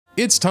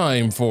It's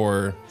time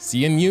for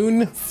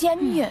Xianyun.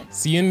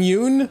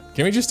 Xianyun?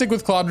 Can we just stick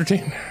with Cloud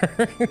Retainer?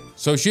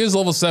 So she is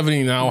level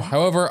 70 now.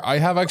 However, I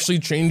have actually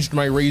changed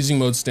my raising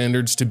mode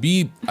standards to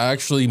be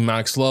actually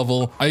max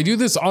level. I do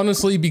this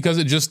honestly because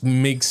it just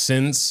makes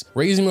sense.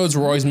 Raising modes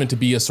were always meant to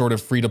be a sort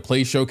of free to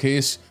play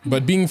showcase,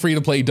 but being free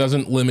to play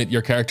doesn't limit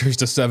your characters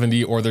to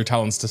 70 or their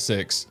talents to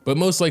 6. But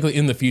most likely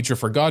in the future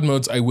for God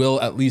modes, I will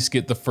at least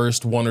get the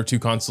first 1 or 2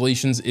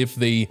 constellations if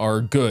they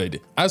are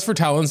good. As for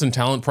talents and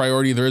talent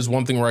priority, there is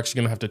one thing we're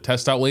actually gonna have to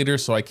test out later,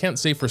 so I can't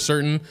say for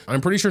certain.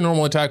 I'm pretty sure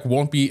normal attack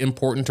won't be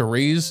important to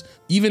raise,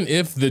 even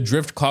if the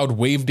drift cloud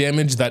wave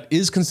damage that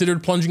is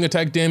considered plunging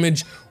attack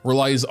damage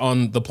relies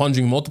on the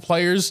plunging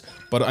multipliers,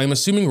 but I'm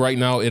assuming right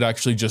now it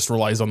actually just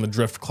relies on the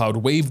drift cloud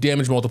wave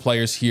damage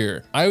multipliers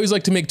here. I always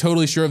like to make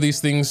totally sure of these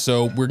things,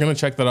 so we're gonna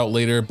check that out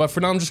later, but for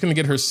now I'm just gonna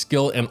get her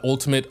skill and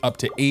ultimate up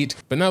to 8.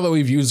 But now that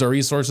we've used our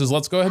resources,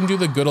 let's go ahead and do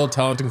the good old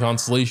talent and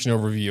constellation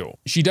overview.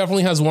 She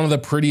definitely has one of the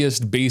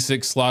prettiest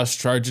basic slash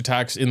charge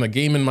attacks in the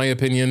game in my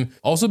opinion.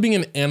 Also, being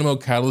an Anemo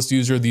Catalyst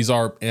user, these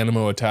are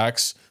Anemo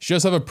attacks. She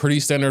does have a pretty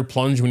standard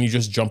plunge when you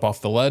just jump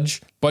off the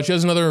ledge, but she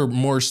has another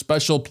more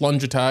special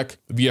plunge attack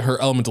via her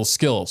elemental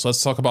skill. So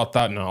let's talk about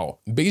that now.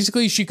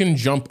 Basically, she can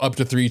jump up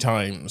to 3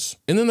 times.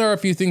 And then there are a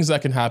few things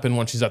that can happen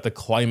when she's at the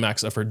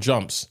climax of her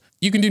jumps.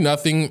 You can do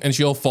nothing and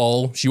she'll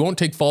fall. She won't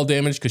take fall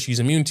damage because she's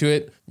immune to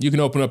it. You can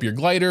open up your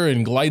glider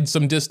and glide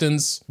some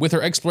distance. With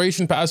her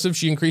exploration passive,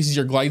 she increases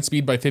your glide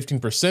speed by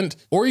 15%,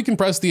 or you can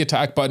press the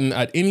attack button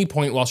at any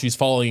point while she's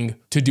falling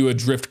to do a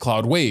drift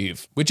cloud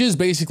wave, which is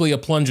basically a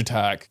plunge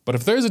attack. But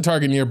if there's a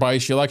target nearby,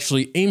 she'll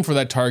actually aim for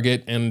that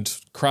target and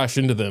crash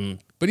into them.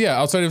 But yeah,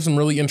 outside of some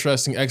really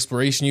interesting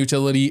exploration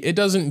utility, it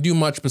doesn't do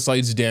much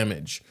besides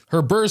damage.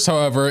 Her burst,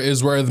 however,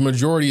 is where the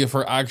majority of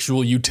her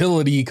actual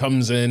utility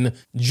comes in.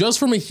 Just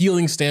from a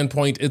healing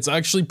standpoint, it's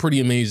actually pretty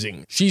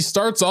amazing. She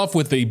starts off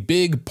with a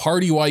big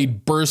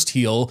party-wide burst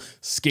heal,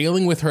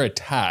 scaling with her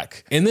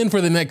attack. And then for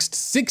the next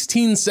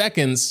 16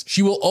 seconds,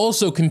 she will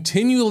also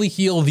continually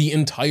heal the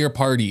entire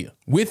party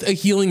with a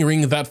healing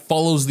ring that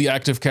follows the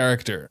active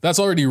character. That's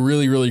already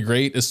really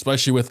great,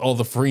 especially with all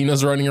the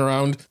Farinas running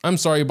around. I'm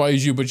sorry,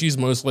 Baiju, but she's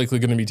most likely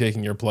going to be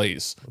taking your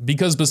place.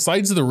 Because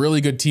besides the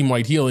really good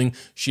team-wide healing,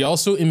 she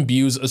also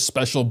imbues a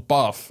special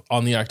buff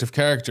on the active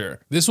character.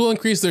 This will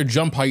increase their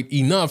jump height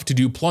enough to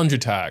do plunge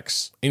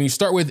attacks. And you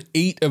start with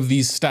 8 of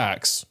these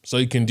stacks, so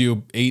you can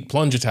do 8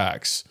 plunge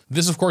attacks.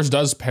 This of course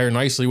does pair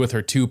nicely with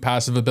her 2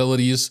 passive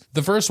abilities.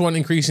 The first one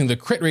increasing the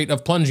crit rate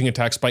of plunging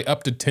attacks by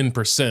up to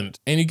 10%.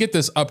 And you get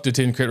this up to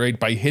 10 crit rate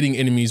by hitting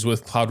enemies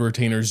with Cloud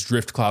Retainer's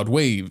drift cloud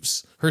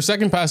waves. Her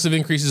second passive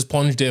increases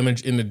plunge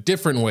damage in a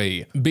different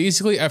way.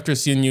 Basically, after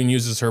Xianyun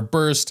uses her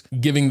burst,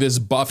 giving this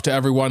buff to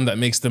everyone that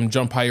makes them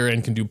jump higher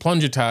and can do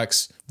plunge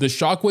attacks, the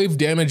shockwave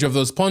damage of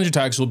those plunge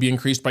attacks will be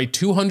increased by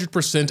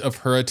 200% of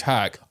her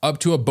attack, up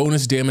to a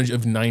bonus damage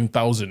of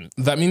 9,000.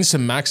 That means to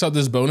max out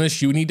this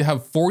bonus, you would need to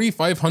have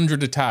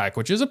 4,500 attack,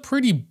 which is a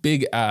pretty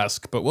big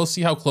ask, but we'll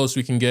see how close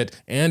we can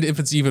get and if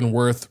it's even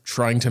worth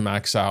trying to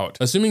max out.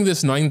 Assuming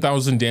this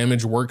 9,000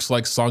 damage works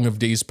like Song of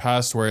Days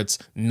Past, where it's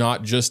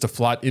not just a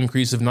flat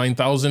increase of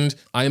 9,000,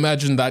 I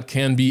imagine that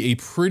can be a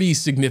pretty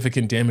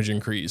significant damage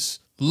increase.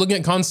 Looking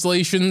at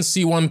constellations,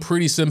 C1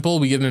 pretty simple.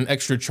 We get an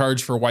extra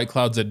charge for White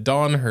Clouds at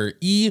Dawn, her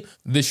E.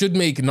 This should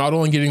make not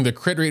only getting the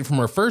crit rate from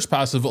her first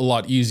passive a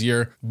lot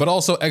easier, but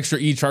also extra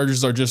E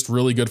charges are just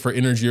really good for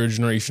energy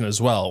regeneration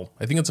as well.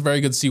 I think it's a very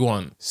good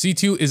C1.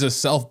 C2 is a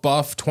self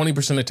buff,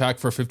 20% attack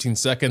for 15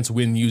 seconds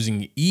when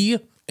using E,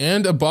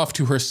 and a buff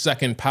to her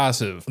second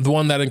passive, the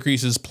one that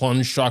increases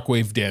plunge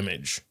shockwave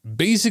damage.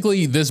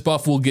 Basically, this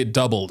buff will get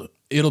doubled.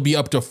 It'll be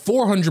up to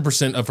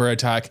 400% of her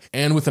attack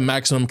and with a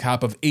maximum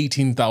cap of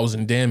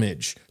 18,000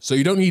 damage. So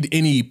you don't need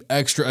any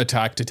extra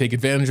attack to take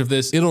advantage of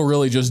this. It'll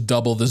really just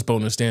double this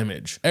bonus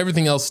damage.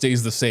 Everything else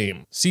stays the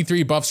same.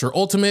 C3 buffs her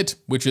ultimate,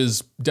 which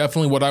is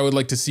definitely what I would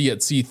like to see at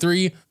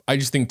C3. I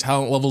just think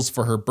talent levels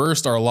for her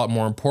burst are a lot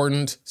more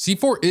important.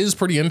 C4 is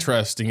pretty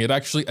interesting. It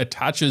actually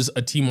attaches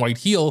a team-wide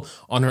heal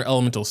on her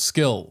elemental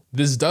skill.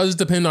 This does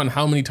depend on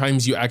how many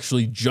times you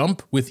actually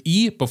jump with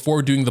E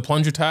before doing the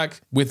plunge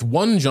attack, with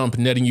 1 jump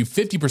netting you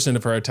 50%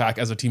 of her attack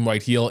as a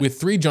team-wide heal, with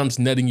 3 jumps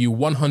netting you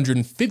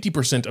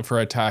 150% of her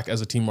attack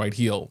as a team-wide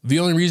heal. The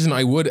only reason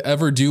I would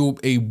ever do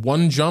a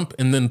 1 jump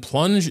and then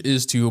plunge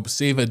is to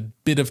save a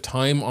bit of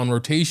time on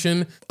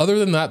rotation. Other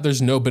than that,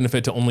 there's no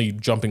benefit to only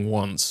jumping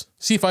once.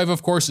 C5,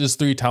 of course, is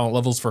 3 talent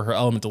levels for her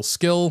elemental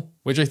skill,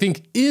 which I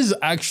think is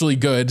actually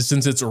good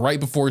since it's right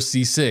before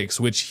C6,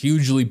 which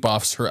hugely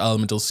buffs her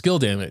elemental skill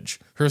damage.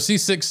 Her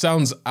C6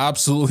 sounds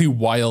absolutely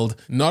wild.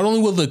 Not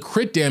only will the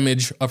crit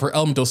damage of her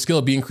elemental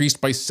skill be increased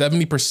by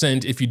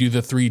 70% if you do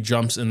the 3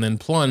 jumps and then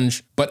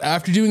plunge, but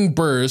after doing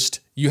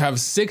burst, you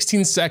have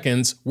 16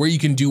 seconds where you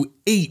can do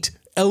 8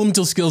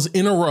 elemental skills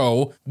in a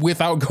row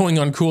without going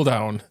on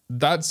cooldown.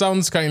 That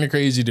sounds kind of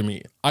crazy to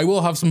me. I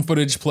will have some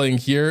footage playing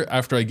here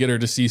after I get her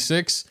to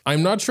C6.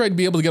 I'm not sure I'd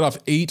be able to get off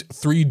 8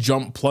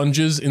 3-jump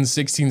plunges in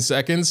 16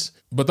 seconds,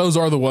 but those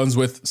are the ones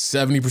with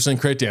 70%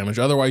 crit damage.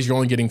 Otherwise, you're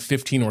only getting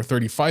 15 or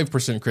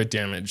 35% crit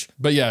damage.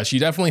 But yeah, she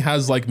definitely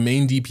has like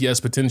main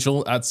DPS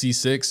potential at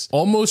C6,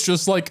 almost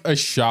just like a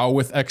Xiao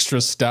with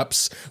extra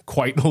steps,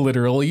 quite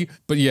literally.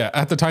 But yeah,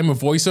 at the time of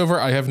voiceover,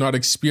 I have not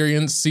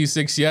experienced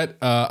C6 yet,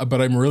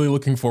 but I'm really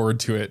looking forward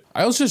to it.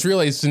 I also just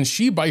realized since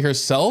she by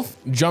herself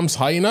jumps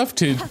high enough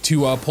to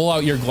pull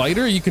out your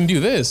glider, you can do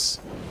this.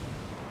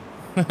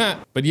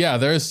 But yeah,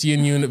 there's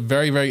Xianyun,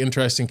 very, very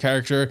interesting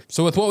character.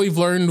 So with what we've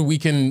learned, we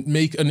can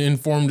make an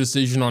informed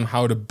decision on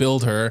how to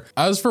build her.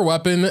 As for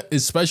weapon,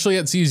 especially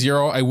at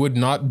C0, I would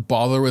not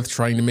bother with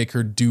trying to make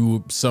her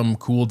do some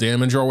cool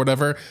damage or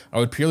whatever. I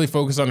would purely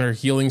focus on her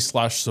healing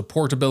 /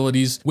 support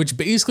abilities, which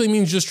basically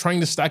means just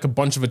trying to stack a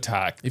bunch of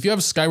attack. If you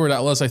have Skyward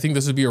Atlas, I think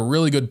this would be a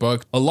really good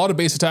book. A lot of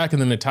base attack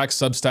and then attack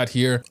substat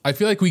here. I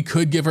feel like we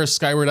could give her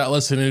Skyward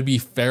Atlas and it'd be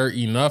fair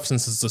enough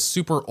since it's a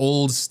super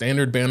old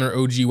standard banner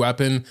OG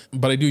weapon,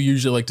 but I do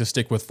usually like to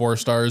stick with 4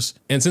 stars.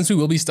 And since we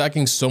will be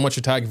stacking so much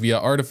attack via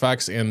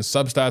artifacts and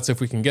substats if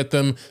we can get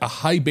them, a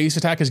high base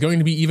attack is going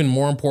to be even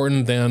more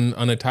important than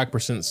an attack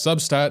percent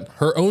substat.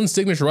 Her own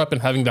signature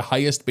weapon having the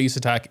highest base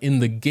attack in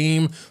the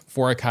game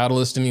for a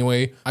catalyst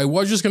anyway. I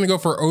was just gonna go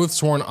for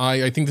Oathsworn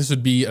Eye. I think this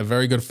would be a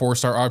very good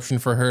 4-star option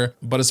for her.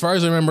 But as far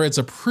as I remember, it's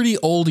a pretty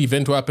old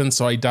event weapon,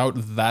 so I doubt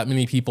that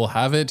many people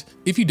have it.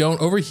 If you don't,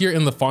 over here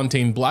in the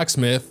Fontaine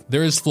Blacksmith,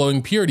 there is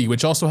Flowing Purity,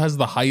 which also has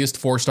the highest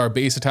 4-star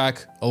base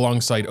attack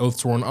alongside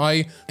Oathsworn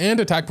Eye and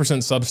attack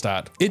percent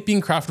substat. It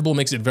being craftable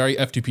makes it very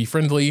F2P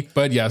friendly,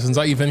 but yeah, since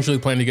I eventually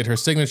plan to get her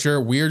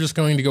signature, we're just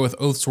going to go with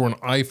Oathsworn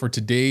Eye for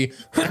today.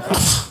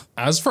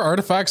 As for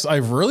artifacts,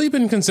 I've really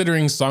been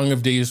considering Song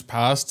of Days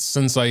Past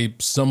since I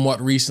somewhat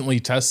recently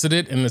tested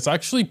it, and it's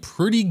actually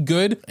pretty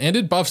good, and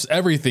it buffs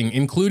everything,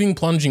 including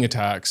plunging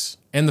attacks.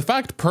 And the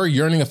fact per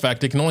yearning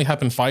effect it can only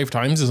happen 5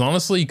 times is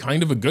honestly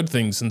kind of a good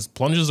thing since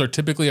plunges are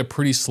typically a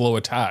pretty slow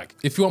attack.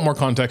 If you want more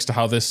context to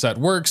how this set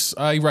works,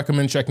 I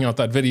recommend checking out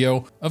that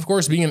video. Of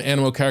course, being an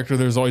animo character,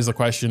 there's always the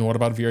question, what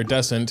about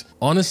Viridescent?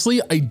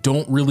 Honestly, I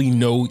don't really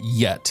know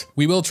yet.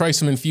 We will try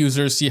some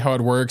infusers, see how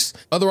it works.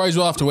 Otherwise,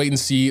 we'll have to wait and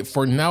see.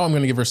 For now, I'm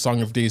gonna give her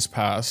Song of Days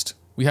Past.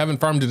 We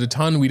haven't farmed it a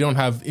ton. We don't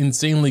have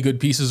insanely good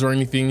pieces or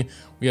anything.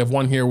 We have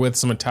one here with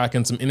some attack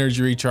and some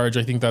energy recharge.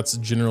 I think that's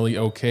generally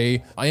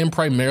okay. I am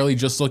primarily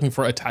just looking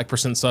for attack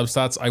percent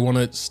substats. I want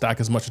to stack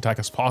as much attack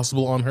as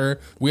possible on her.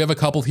 We have a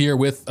couple here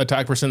with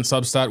attack percent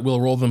substat. We'll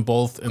roll them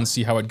both and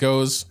see how it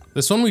goes.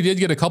 This one we did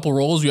get a couple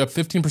rolls. We have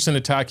 15%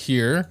 attack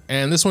here,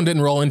 and this one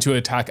didn't roll into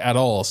attack at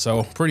all,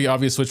 so pretty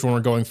obvious which one we're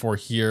going for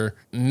here.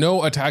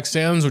 No attack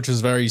stands, which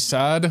is very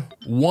sad.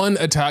 1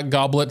 attack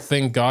goblet,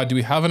 thank God. Do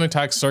we have an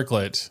attack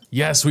circlet?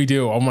 Yes, we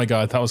do. Oh my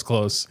God, that was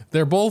close.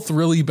 They're both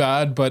really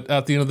bad, but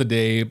at the end of the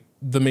day,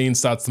 the main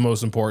stat's the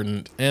most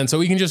important. And so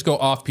we can just go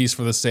off piece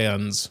for the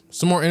sands.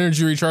 Some more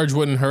energy recharge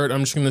wouldn't hurt.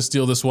 I'm just gonna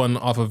steal this one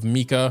off of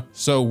Mika.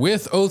 So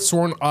with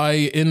Oathsworn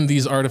Eye in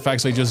these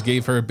artifacts I just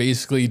gave her,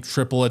 basically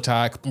triple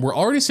attack. We're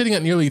already sitting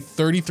at nearly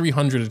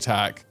 3,300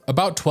 attack,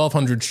 about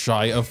 1,200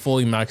 shy of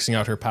fully maxing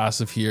out her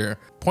passive here.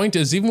 Point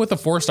is, even with a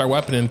 4-star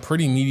weapon and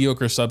pretty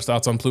mediocre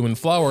substats on Plume and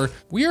Flower,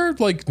 we are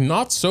like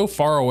not so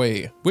far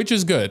away, which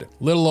is good.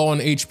 Little low on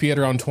HP at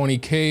around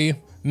 20k.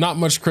 Not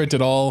much crit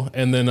at all,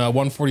 and then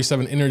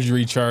 147 energy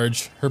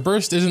recharge. Her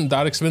burst isn't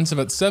that expensive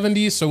at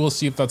 70, so we'll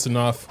see if that's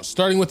enough.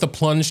 Starting with the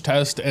plunge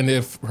test and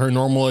if her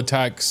normal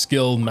attack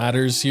skill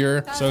matters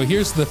here. So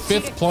here's the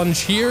 5th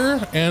plunge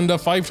here, and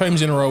 5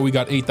 times in a row we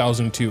got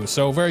 8,002,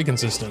 so very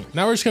consistent.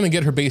 Now we're just gonna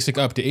get her basic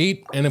up to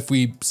 8, and if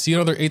we see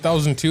another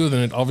 8,002,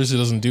 then it obviously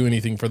doesn't do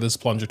anything for this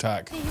plunge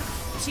attack.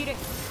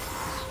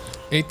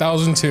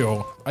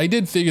 8,002. I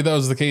did figure that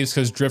was the case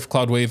because Drift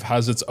Cloud Wave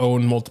has its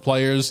own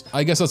multipliers.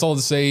 I guess that's all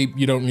to say,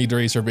 you don't need to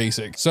raise her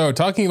basic. So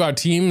talking about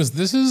teams,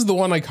 this is the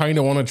one I kind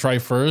of want to try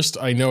first.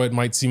 I know it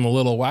might seem a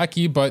little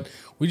wacky, but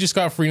we just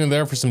got Freena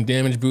there for some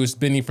damage boost,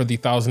 Binny for the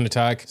 1,000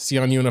 attack,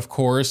 Xianyun of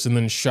course, and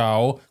then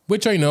Xiao,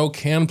 which I know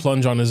can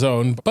plunge on his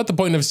own, but the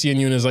point of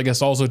Xianyun is I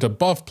guess also to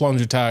buff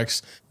plunge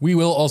attacks. We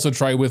will also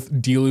try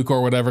with Diluc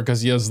or whatever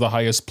because he has the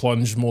highest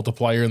plunge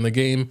multiplier in the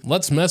game.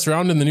 Let's mess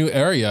around in the new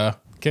area.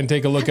 Can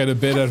take a look at a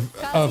bit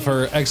of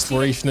her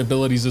exploration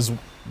abilities as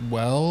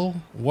well.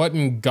 What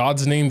in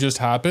God's name just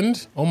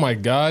happened? Oh my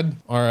God.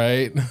 All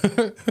right.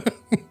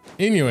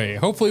 Anyway,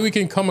 hopefully we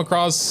can come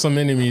across some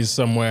enemies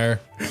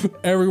somewhere.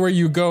 Everywhere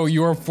you go,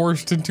 you are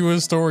forced into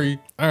a story.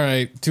 All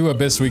right, to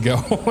Abyss we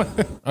go.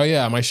 Oh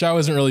yeah, my Xiao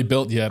isn't really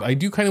built yet. I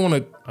do kind of want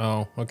to,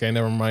 oh, okay,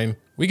 never mind.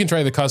 We can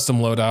try the custom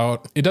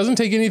loadout. It doesn't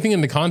take anything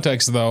into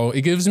context though.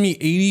 It gives me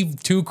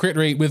 82 crit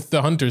rate with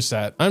the hunter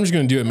set. I'm just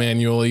gonna do it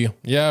manually.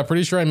 Yeah,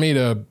 pretty sure I made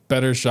a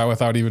better Xiao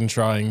without even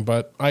trying,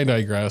 but I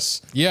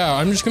digress. Yeah,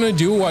 I'm just gonna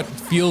do what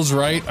feels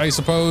right, I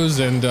suppose,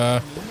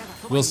 and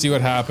we'll see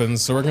what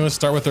happens. So we're gonna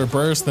start with our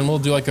burst, then we'll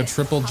do like a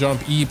triple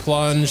jump E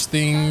plunge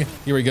thing.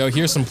 Here we go,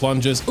 here's some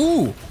plunges.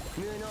 Ooh,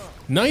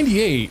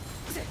 98.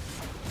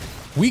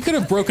 We could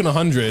have broken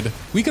 100.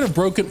 We could have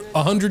broken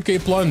 100k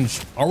plunge.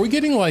 Are we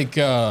getting like,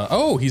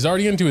 oh, he's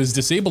already into his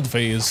disabled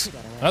phase.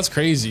 That's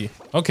crazy.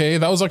 Okay,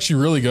 that was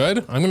actually really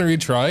good. I'm gonna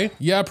retry.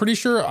 Yeah, pretty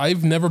sure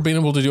I've never been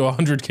able to do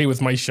 100k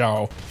with my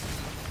Xiao.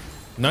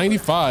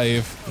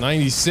 95,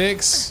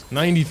 96,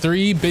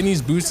 93.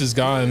 Benny's boost is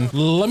gone.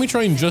 Let me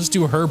try and just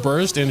do her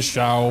burst and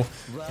Xiao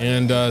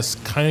and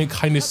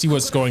kind of see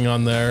what's going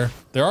on there.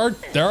 There are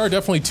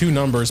definitely two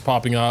numbers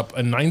popping up,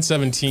 a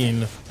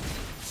 917.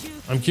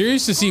 I'm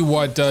curious to see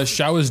what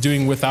Xiao is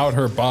doing without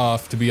her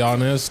buff, to be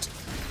honest.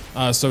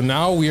 So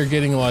now we are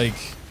getting like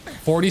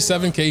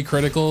 47k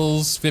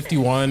criticals,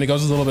 51. It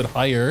goes a little bit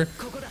higher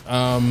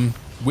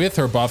with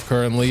her buff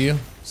currently.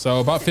 So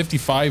about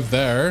 55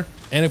 there.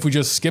 And if we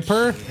just skip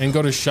her and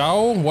go to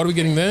Xiao, what are we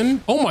getting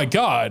then? Oh my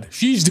God,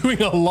 she's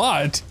doing a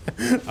lot.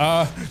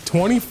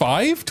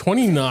 25,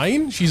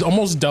 29. She's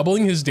almost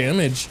doubling his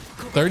damage.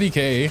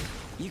 30k.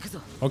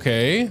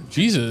 Okay,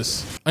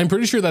 Jesus. I'm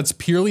pretty sure that's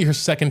purely her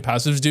second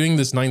passive's doing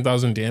this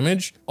 9,000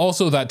 damage.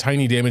 Also, that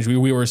tiny damage we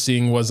were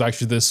seeing was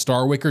actually this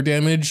Star Wicker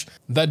damage.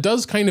 That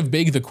does kind of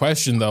beg the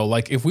question though,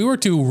 like if we were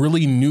to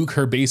really nuke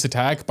her base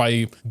attack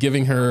by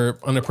giving her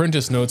an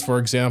apprentice notes, for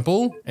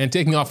example, and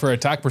taking off her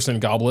attack percent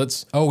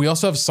goblets. Oh, we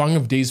also have Song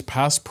of Days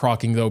Past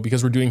proccing though,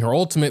 because we're doing her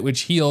ultimate,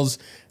 which heals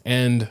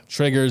and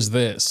triggers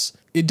this.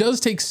 It does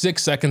take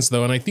 6 seconds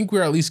though, and I think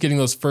we're at least getting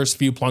those first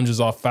few plunges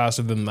off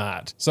faster than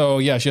that. So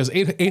yeah, she has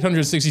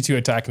 862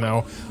 attack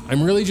now.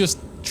 I'm really just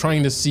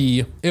trying to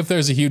see if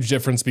there's a huge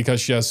difference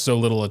because she has so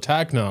little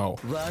attack now.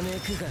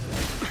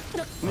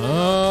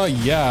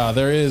 Yeah,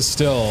 there is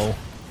still.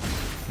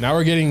 Now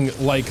we're getting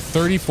like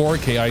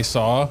 34k I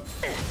saw.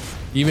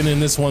 Even in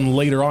this one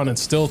later on,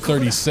 it's still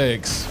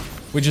 36.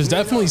 Which is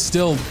definitely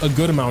still a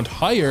good amount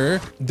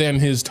higher than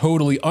his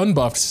totally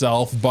unbuffed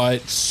self, but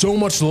so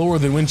much lower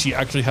than when she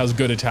actually has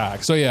good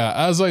attack. So yeah,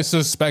 as I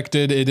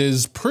suspected, it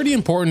is pretty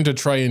important to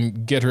try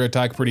and get her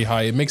attack pretty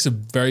high. It makes a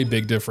very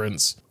big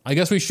difference. I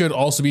guess we should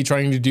also be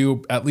trying to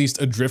do at least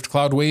a Drift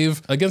Cloud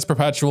wave. Against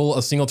Perpetual,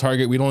 a single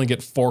target, we'd only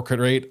get 4 crit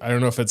rate. I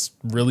don't know if it's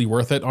really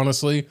worth it,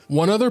 honestly.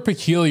 One other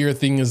peculiar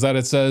thing is that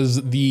it says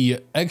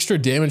the extra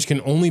damage can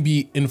only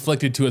be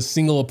inflicted to a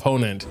single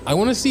opponent. I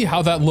want to see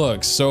how that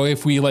looks. So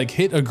if we like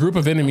hit a group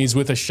of enemies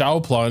with a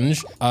Xiao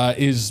Plunge,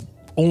 is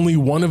only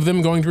one of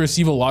them going to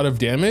receive a lot of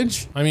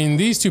damage? I mean,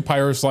 these two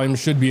Pyro Slimes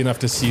should be enough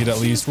to see it at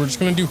least. We're just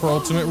gonna do her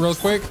ultimate real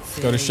quick.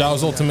 Go to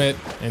Xiao's ultimate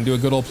and do a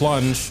good old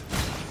plunge.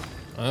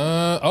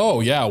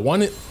 Oh yeah, one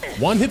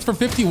hit for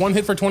 50, one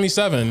hit for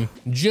 27.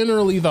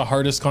 Generally, the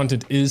hardest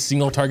content is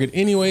single target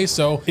anyway,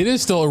 so it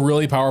is still a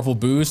really powerful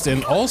boost.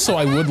 And also,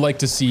 I would like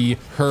to see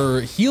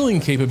her healing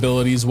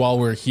capabilities while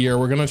we're here.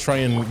 We're gonna try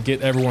and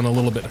get everyone a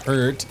little bit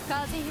hurt.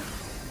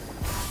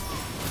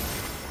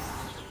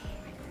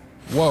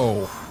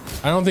 Whoa,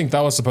 I don't think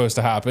that was supposed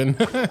to happen.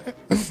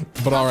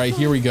 But all right,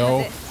 here we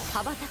go.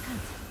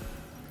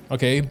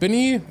 Okay,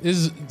 Benny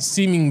is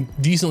seeming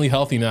decently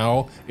healthy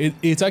now.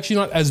 It's actually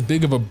not as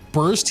big of a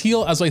burst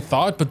heal as I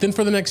thought, but then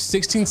for the next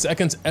 16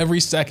 seconds every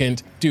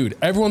second, dude,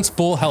 everyone's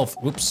full health.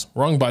 Whoops,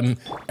 wrong button.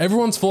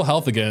 Everyone's full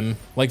health again.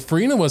 Like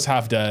Farina was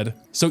half dead.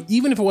 So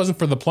even if it wasn't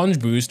for the plunge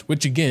boost,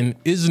 which again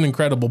is an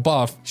incredible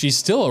buff, she's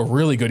still a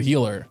really good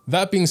healer.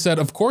 That being said,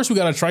 of course we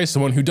gotta try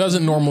someone who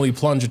doesn't normally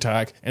plunge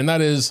attack, and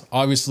that is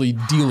obviously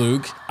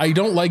Diluc. I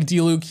don't like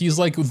Diluc. He's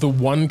like the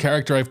one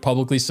character I've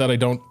publicly said I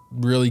don't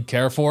really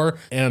care for,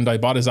 and I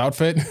bought his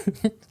outfit.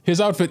 His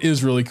outfit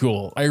is really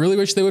cool. I really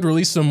wish they would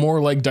release some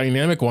more like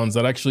dynamic ones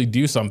that actually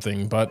do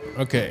something, but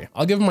okay.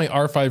 I'll give him my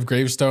R5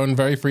 gravestone,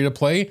 very free to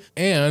play,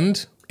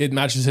 and it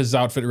matches his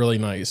outfit really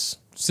nice.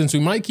 Since we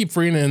might keep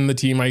Farina in the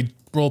team, I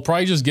will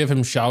probably just give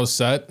him Xiao's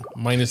set,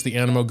 minus the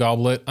Animo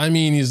Goblet. I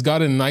mean, he's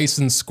got a nice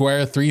and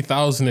square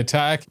 3000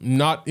 attack,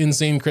 not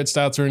insane crit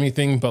stats or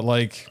anything, but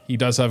like, he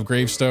does have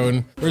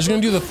Gravestone. We're just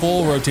gonna do the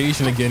full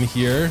rotation again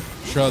here.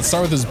 Sure, let's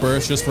start with his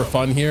burst just for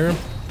fun here.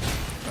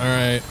 All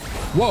right,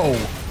 whoa,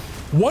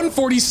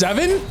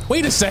 147?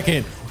 Wait a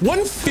second,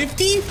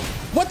 150?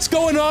 What's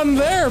going on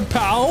there,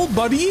 pal,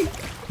 buddy?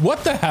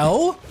 What the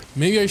hell?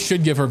 Maybe I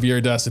should give her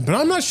Viridescent, but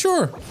I'm not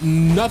sure.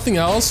 Nothing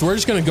else. We're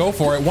just gonna go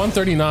for it.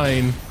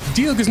 139.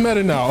 Diluc is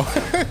meta now.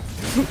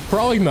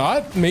 Probably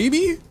not,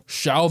 maybe?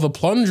 Xiao the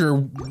Plunger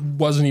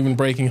wasn't even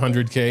breaking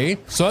 100k.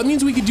 So that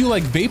means we could do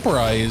like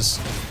Vaporize.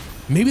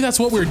 Maybe that's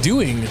what we're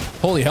doing.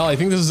 Holy hell, I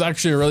think this is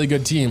actually a really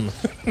good team.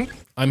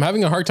 I'm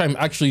having a hard time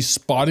actually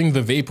spotting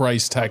the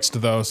Vaporize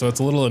text though, so it's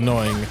a little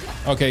annoying.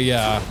 Okay,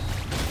 yeah.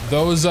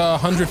 Those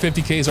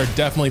 150Ks are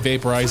definitely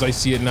Vaporize. I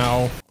see it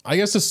now. I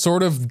guess to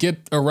sort of get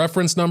a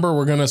reference number,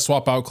 we're gonna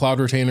swap out Cloud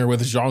Retainer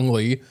with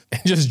Zhongli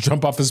and just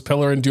jump off this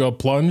pillar and do a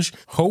plunge.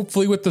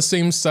 Hopefully with the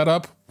same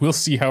setup. We'll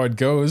see how it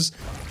goes.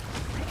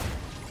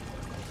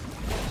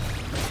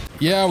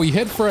 Yeah, we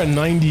hit for a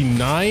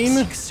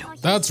 99.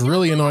 That's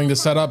really annoying to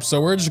set up,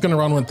 so we're just gonna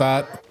run with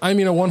that. I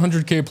mean, a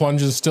 100k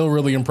plunge is still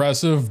really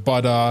impressive,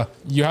 but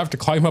you have to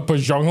climb up a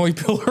Zhongli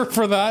pillar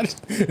for that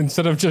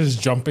instead of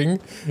just jumping.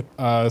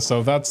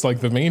 So that's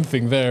like the main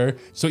thing there.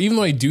 So even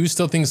though I do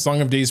still think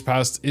Song of Days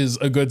Past is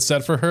a good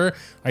set for her,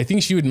 I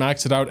think she would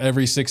max it out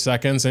every 6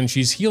 seconds, and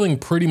she's healing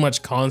pretty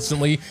much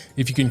constantly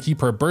if you can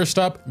keep her burst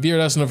up.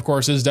 Viridescent, of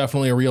course, is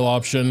definitely a real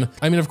option.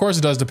 I mean, of course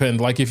it does depend.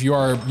 Like if you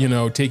are, you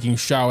know, taking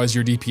Xiao as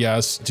your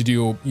DPS to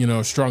do, you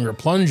know, stronger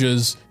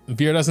plunges,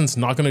 Viridescent's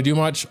not going to do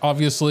much,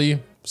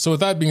 obviously. So with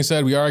that being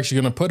said, we are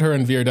actually going to put her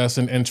in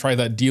Viridescent and try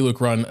that Diluc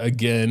run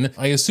again.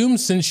 I assume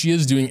since she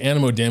is doing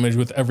animo damage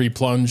with every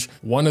plunge,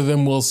 one of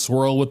them will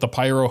swirl with the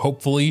pyro,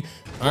 hopefully.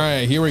 All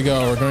right, here we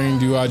go. We're going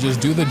to just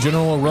do the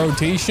general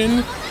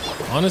rotation.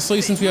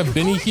 Honestly, since we have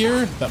Benny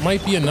here, that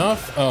might be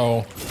enough.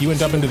 Oh, he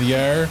went up into the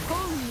air.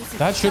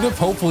 That should have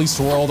hopefully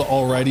swirled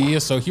already.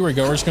 So here we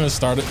go. We're just going to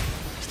start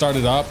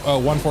it up. Oh,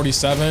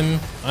 147.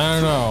 I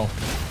don't know.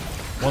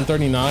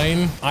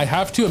 139. I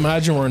have to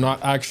imagine we're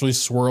not actually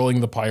swirling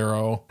the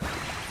pyro.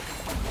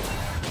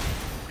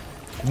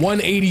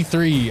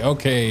 183.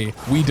 Okay,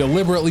 we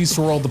deliberately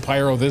swirled the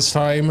pyro this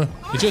time.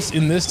 It's just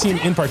in this team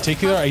in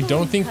particular, I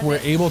don't think we're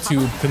able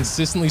to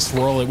consistently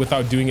swirl it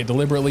without doing it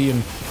deliberately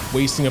and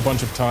wasting a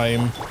bunch of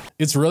time.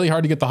 It's really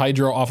hard to get the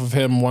hydro off of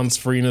him once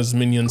Furina's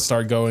minions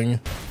start going.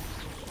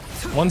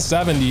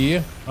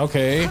 170.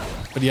 Okay,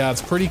 but yeah,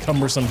 it's pretty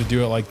cumbersome to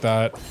do it like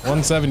that.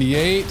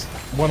 178.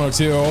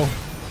 102.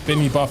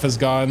 Benny buff is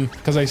gone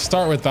because I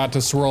start with that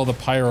to swirl the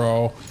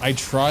pyro. I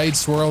tried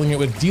swirling it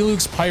with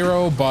Diluc's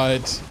pyro,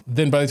 but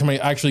then by the time I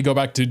actually go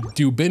back to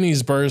do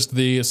Benny's burst,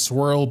 the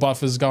swirl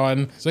buff is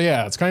gone. So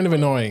yeah, it's kind of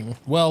annoying.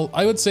 Well,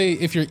 I would say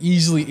if you're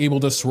easily able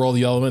to swirl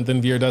the element,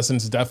 then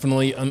Viridescent's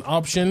definitely an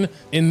option.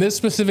 In this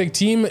specific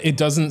team, it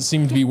doesn't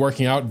seem to be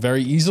working out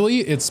very easily.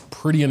 It's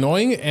pretty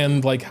annoying,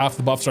 and like half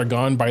the buffs are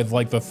gone by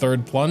like the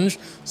 3rd plunge.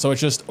 So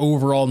it's just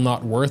overall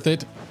not worth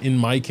it in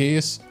my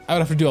case. I would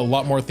have to do a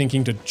lot more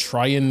thinking to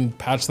try and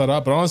patch that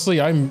up, but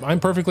honestly, I'm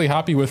perfectly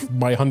happy with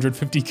my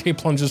 150k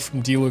plunges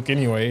from Diluc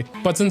anyway.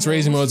 But since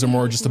raising modes are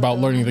more just about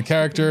learning the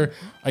character,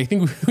 I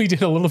think we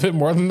did a little bit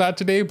more than that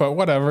today, but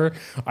whatever.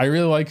 I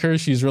really like her,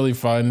 she's really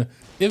fun.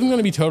 If I'm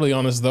gonna be totally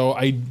honest though,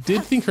 I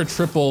did think her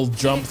triple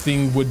jump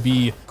thing would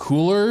be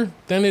cooler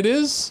than it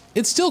is.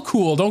 It's still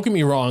cool, don't get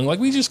me wrong. Like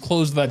we just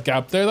closed that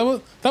gap there,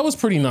 that was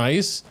pretty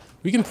nice.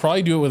 We can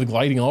probably do it with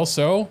gliding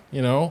also,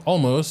 you know,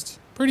 almost.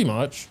 Pretty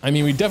much. I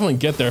mean, we definitely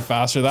get there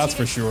faster, that's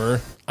for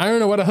sure. I don't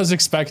know what I was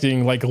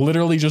expecting, like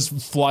literally just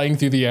flying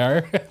through the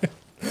air.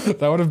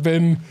 That would have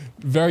been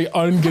very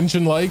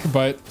un-Genshin-like,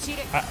 but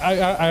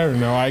I don't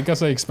know. I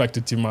guess I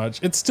expected too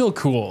much. It's still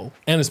cool.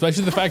 And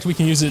especially the fact we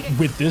can use it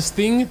with this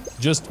thing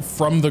just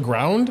from the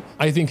ground,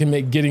 I think can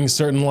make getting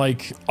certain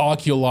like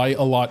oculi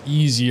a lot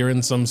easier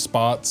in some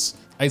spots.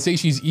 I'd say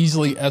she's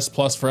easily S+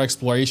 for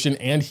exploration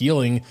and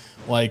healing.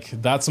 Like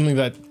that's something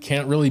that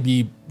can't really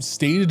be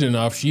stated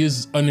enough. She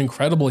is an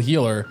incredible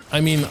healer.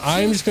 I mean,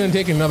 I'm just gonna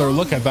take another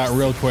look at that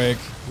real quick.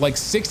 Like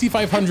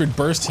 6,500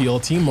 burst heal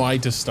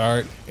team-wide to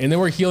start. And then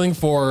we're healing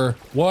for,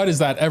 what is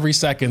that, every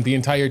second, the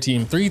entire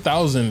team.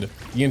 3,000,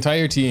 the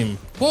entire team.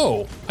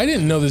 Whoa, I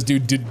didn't know this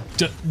dude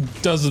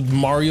does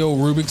Mario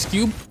Rubik's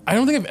Cube. I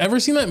don't think I've ever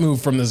seen that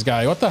move from this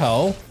guy. What the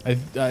hell?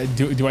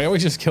 Do I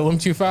always just kill him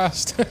too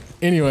fast?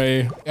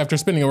 Anyway, after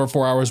spending over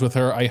 4 hours with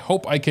her, I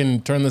hope I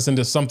can turn this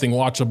into something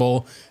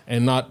watchable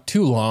and not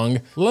too long.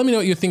 Let me know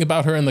what you think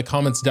about her in the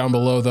comments down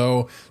below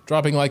though.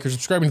 Dropping a like or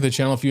subscribing to the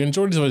channel if you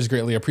enjoyed is always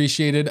greatly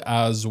appreciated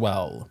as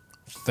well.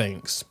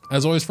 Thanks,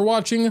 as always, for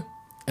watching,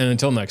 and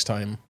until next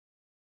time.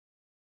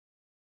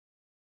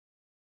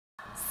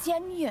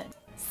 Xianyun.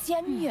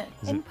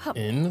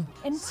 In?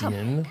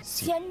 Xian?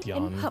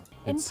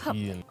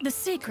 The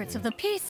secrets of the peace